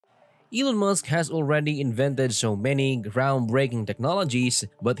Elon Musk has already invented so many groundbreaking technologies,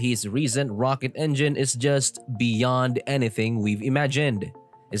 but his recent rocket engine is just beyond anything we've imagined.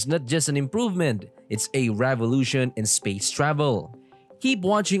 It's not just an improvement, it's a revolution in space travel. Keep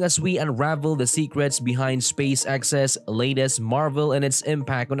watching as we unravel the secrets behind SpaceX's latest marvel and its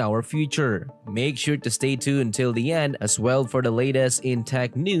impact on our future. Make sure to stay tuned till the end as well for the latest in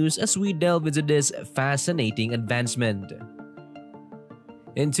tech news as we delve into this fascinating advancement.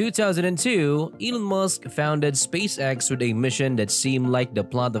 In 2002, Elon Musk founded SpaceX with a mission that seemed like the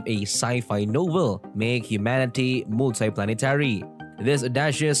plot of a sci-fi novel: make humanity multiplanetary. This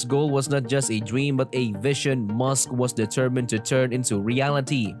audacious goal was not just a dream but a vision Musk was determined to turn into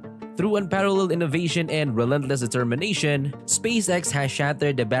reality. Through unparalleled innovation and relentless determination, SpaceX has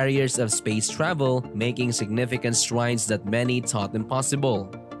shattered the barriers of space travel, making significant strides that many thought impossible.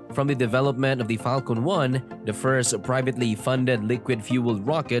 From the development of the Falcon 1, the first privately funded liquid-fueled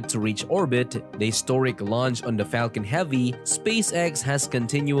rocket to reach orbit, the historic launch on the Falcon Heavy, SpaceX has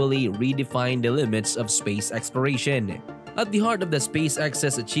continually redefined the limits of space exploration. At the heart of the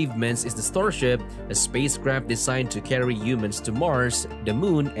SpaceX's achievements is the Starship, a spacecraft designed to carry humans to Mars, the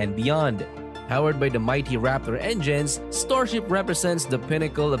Moon, and beyond. Powered by the mighty Raptor engines, Starship represents the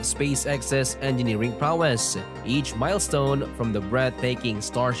pinnacle of SpaceX's engineering prowess. Each milestone, from the breathtaking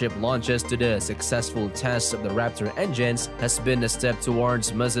Starship launches to the successful tests of the Raptor engines, has been a step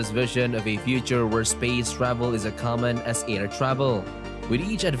towards Musk's vision of a future where space travel is as common as air travel. With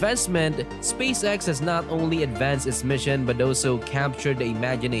each advancement, SpaceX has not only advanced its mission but also captured the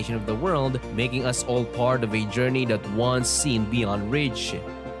imagination of the world, making us all part of a journey that once seemed beyond reach.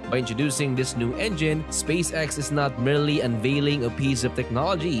 By introducing this new engine, SpaceX is not merely unveiling a piece of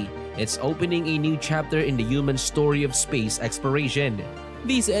technology, it's opening a new chapter in the human story of space exploration.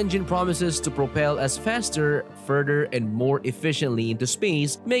 This engine promises to propel us faster, further, and more efficiently into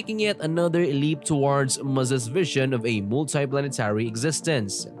space, making it another leap towards Musk's vision of a multiplanetary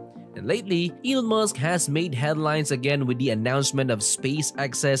existence. And lately, Elon Musk has made headlines again with the announcement of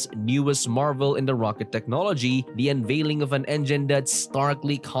SpaceX's newest marvel in the rocket technology, the unveiling of an engine that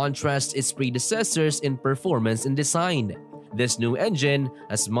starkly contrasts its predecessors in performance and design. This new engine,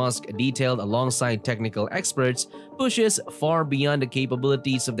 as Musk detailed alongside technical experts, pushes far beyond the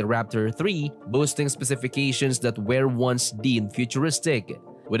capabilities of the Raptor 3, boasting specifications that were once deemed futuristic.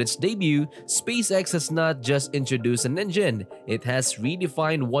 With its debut, SpaceX has not just introduced an engine, it has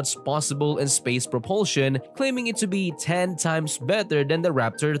redefined what's possible in space propulsion, claiming it to be 10 times better than the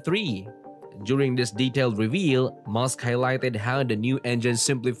Raptor 3. During this detailed reveal, Musk highlighted how the new engine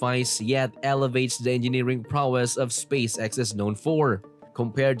simplifies yet elevates the engineering prowess of SpaceX is known for.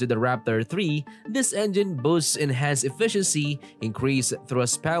 Compared to the Raptor 3, this engine boasts enhanced efficiency, increased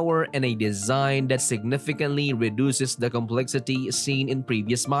thrust power, and a design that significantly reduces the complexity seen in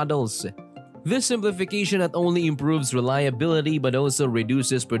previous models. This simplification not only improves reliability but also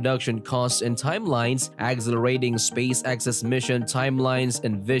reduces production costs and timelines, accelerating SpaceX's mission timelines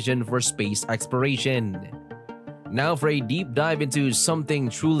and vision for space exploration. Now for a deep dive into something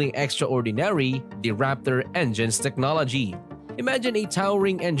truly extraordinary, the Raptor engine's technology. Imagine a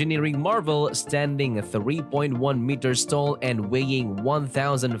towering engineering marvel standing 3.1 meters tall and weighing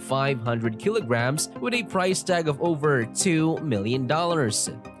 1,500 kilograms with a price tag of over $2 million.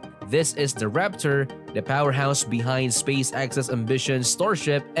 This is the Raptor, the powerhouse behind SpaceX's ambitious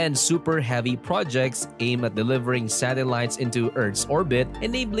Starship and Super Heavy projects aimed at delivering satellites into Earth's orbit,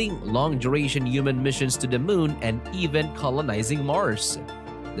 enabling long-duration human missions to the Moon and even colonizing Mars.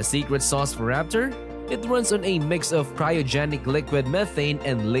 The secret sauce for Raptor? It runs on a mix of cryogenic liquid methane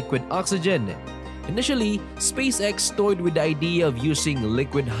and liquid oxygen. Initially, SpaceX toyed with the idea of using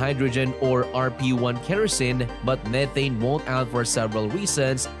liquid hydrogen or RP-1 kerosene, but methane won't out for several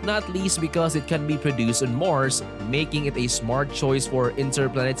reasons, not least because it can be produced on Mars, making it a smart choice for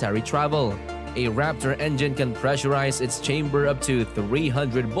interplanetary travel. A Raptor engine can pressurize its chamber up to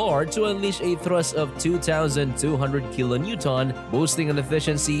 300 bar to unleash a thrust of 2,200 kilonewton, boasting an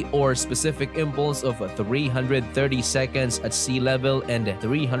efficiency or specific impulse of 330 seconds at sea level and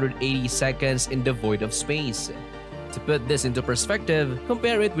 380 seconds in the void of space. To put this into perspective,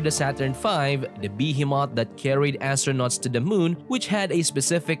 compare it with the Saturn V, the behemoth that carried astronauts to the Moon, which had a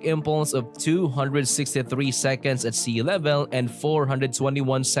specific impulse of 263 seconds at sea level and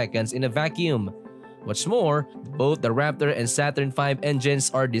 421 seconds in a vacuum. What's more, both the Raptor and Saturn V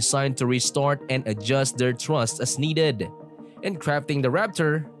engines are designed to restart and adjust their thrust as needed. In crafting the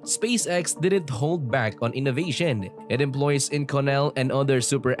Raptor, SpaceX didn't hold back on innovation. It employs Inconel and other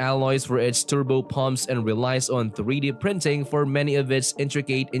super alloys for its turbo pumps and relies on 3D printing for many of its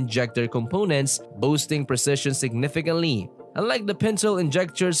intricate injector components, boosting precision significantly. Unlike the pintle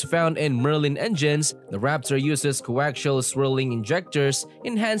injectors found in Merlin engines, the Raptor uses coaxial swirling injectors,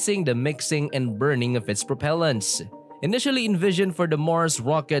 enhancing the mixing and burning of its propellants. Initially envisioned for the Mars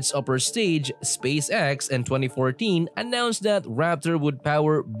rocket's upper stage, SpaceX in 2014 announced that Raptor would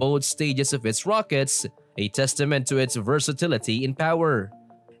power both stages of its rockets, a testament to its versatility in power.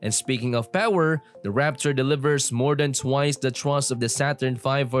 And speaking of power, the Raptor delivers more than twice the thrust of the Saturn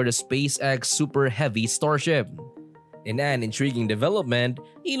V for the SpaceX Super Heavy Starship. In an intriguing development,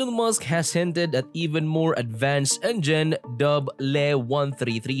 Elon Musk has hinted at even more advanced engine dubbed Le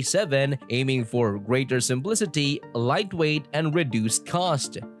 1337, aiming for greater simplicity, lightweight, and reduced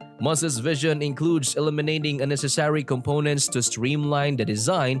cost. Musk's vision includes eliminating unnecessary components to streamline the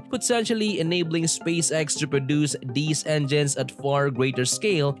design, potentially enabling SpaceX to produce these engines at far greater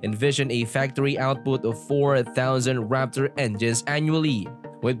scale. Envision a factory output of 4,000 Raptor engines annually.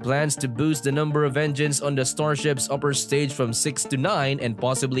 With plans to boost the number of engines on the Starship's upper stage from 6 to 9 and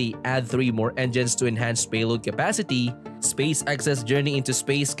possibly add 3 more engines to enhance payload capacity, SpaceX's journey into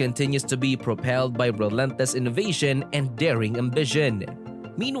space continues to be propelled by relentless innovation and daring ambition.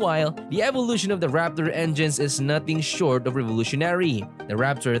 Meanwhile, the evolution of the Raptor engines is nothing short of revolutionary. The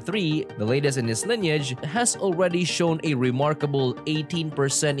Raptor 3, the latest in its lineage, has already shown a remarkable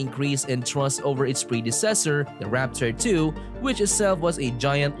 18% increase in thrust over its predecessor, the Raptor 2, which itself was a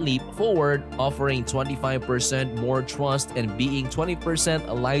giant leap forward, offering 25% more thrust and being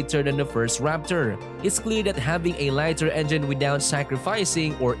 20% lighter than the first Raptor. It's clear that having a lighter engine without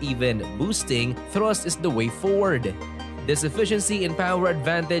sacrificing or even boosting thrust is the way forward. This efficiency and power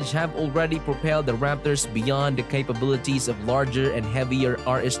advantage have already propelled the Raptors beyond the capabilities of larger and heavier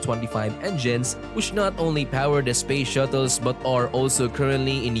RS-25 engines, which not only power the space shuttles but are also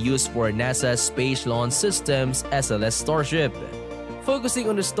currently in use for NASA's Space Launch System's SLS Starship. Focusing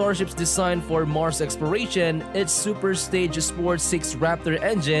on the Starship's design for Mars exploration, its super stage sports 6 Raptor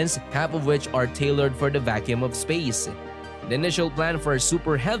engines, half of which are tailored for the vacuum of space. The initial plan for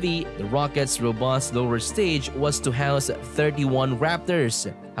Super Heavy, the rocket's robust lower stage, was to house 31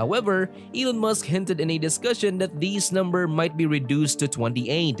 Raptors. However, Elon Musk hinted in a discussion that this number might be reduced to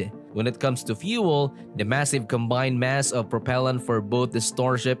 28. When it comes to fuel, the massive combined mass of propellant for both the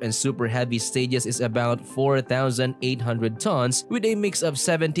Starship and Super Heavy stages is about 4,800 tons, with a mix of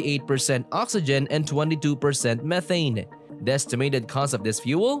 78% oxygen and 22% methane. The estimated cost of this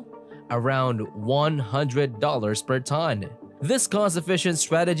fuel? Around $100 per ton. This cost-efficient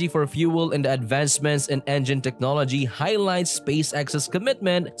strategy for fuel and the advancements in engine technology highlights SpaceX's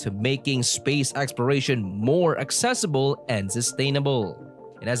commitment to making space exploration more accessible and sustainable.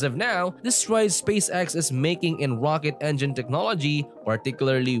 And as of now, the strides SpaceX is making in rocket engine technology,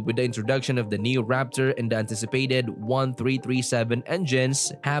 particularly with the introduction of the new Raptor and the anticipated 1337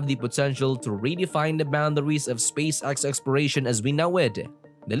 engines, have the potential to redefine the boundaries of SpaceX exploration as we know it.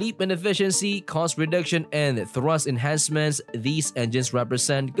 The leap in efficiency, cost reduction, and thrust enhancements these engines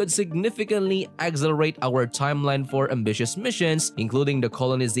represent could significantly accelerate our timeline for ambitious missions, including the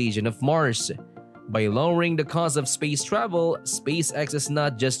colonization of Mars. By lowering the cost of space travel, SpaceX is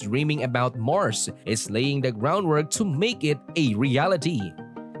not just dreaming about Mars, it's laying the groundwork to make it a reality.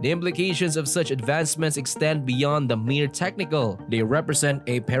 The implications of such advancements extend beyond the mere technical. They represent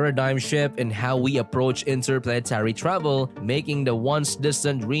a paradigm shift in how we approach interplanetary travel, making the once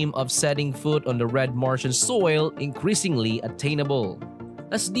distant dream of setting foot on the red Martian soil increasingly attainable.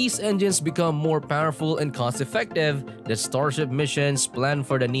 As these engines become more powerful and cost-effective, the Starship missions planned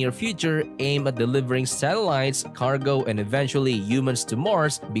for the near future aimed at delivering satellites, cargo, and eventually humans to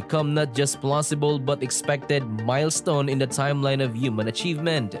Mars become not just plausible but expected milestone in the timeline of human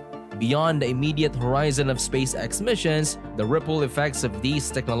achievement. Beyond the immediate horizon of SpaceX missions, the ripple effects of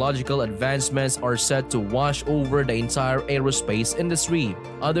these technological advancements are set to wash over the entire aerospace industry.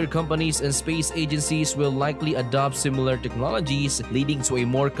 Other companies and space agencies will likely adopt similar technologies, leading to a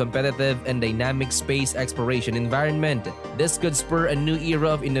more competitive and dynamic space exploration environment. This could spur a new era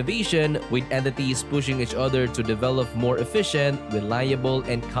of innovation, with entities pushing each other to develop more efficient, reliable,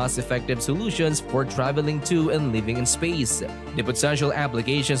 and cost-effective solutions for traveling to and living in space. The potential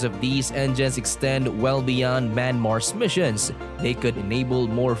applications of these engines extend well beyond manned-Mars missions. They could enable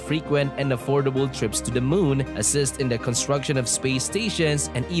more frequent and affordable trips to the moon, assist in the construction of space stations,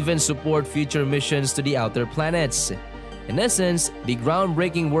 and even support future missions to the outer planets. In essence, the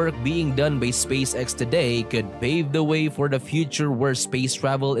groundbreaking work being done by SpaceX today could pave the way for the future where space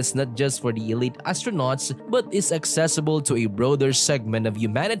travel is not just for the elite astronauts, but is accessible to a broader segment of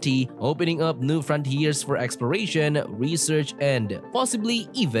humanity, opening up new frontiers for exploration, research, and possibly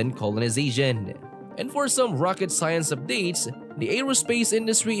even colonization. And for some rocket science updates, the aerospace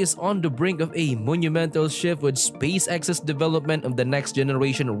industry is on the brink of a monumental shift with SpaceX's development of the next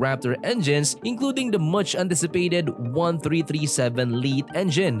generation Raptor engines, including the much anticipated 1337 LEAD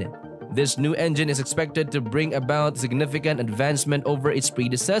engine. This new engine is expected to bring about significant advancement over its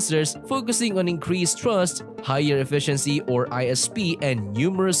predecessors, focusing on increased thrust, higher efficiency or ISP, and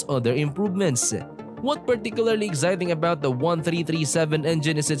numerous other improvements. What particularly exciting about the 1337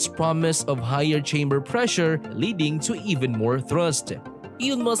 engine is its promise of higher chamber pressure, leading to even more thrust.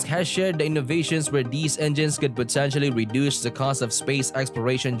 Elon Musk has shared the innovations where these engines could potentially reduce the cost of space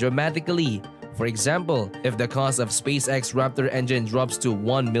exploration dramatically. For example, if the cost of SpaceX Raptor engine drops to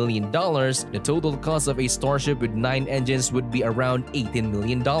 $1 million, the total cost of a Starship with 9 engines would be around $18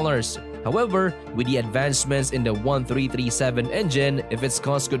 million. However, with the advancements in the 1337 engine, if its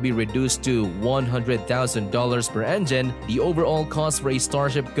cost could be reduced to $100,000 per engine, the overall cost for a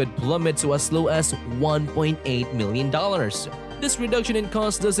Starship could plummet to as low as $1.8 million. This reduction in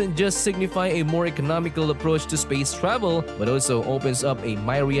cost doesn't just signify a more economical approach to space travel, but also opens up a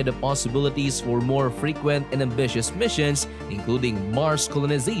myriad of possibilities for more frequent and ambitious missions, including Mars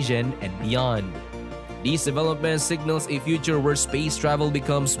colonization and beyond. These developments signals a future where space travel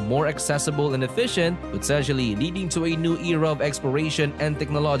becomes more accessible and efficient, potentially leading to a new era of exploration and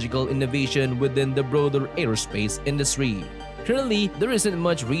technological innovation within the broader aerospace industry. Currently, there isn't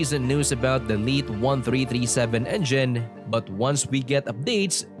much recent news about the LEAD 1337 engine, but once we get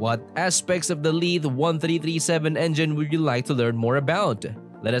updates, what aspects of the LEAD 1337 engine would you like to learn more about?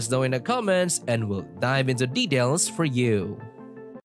 Let us know in the comments and we'll dive into details for you.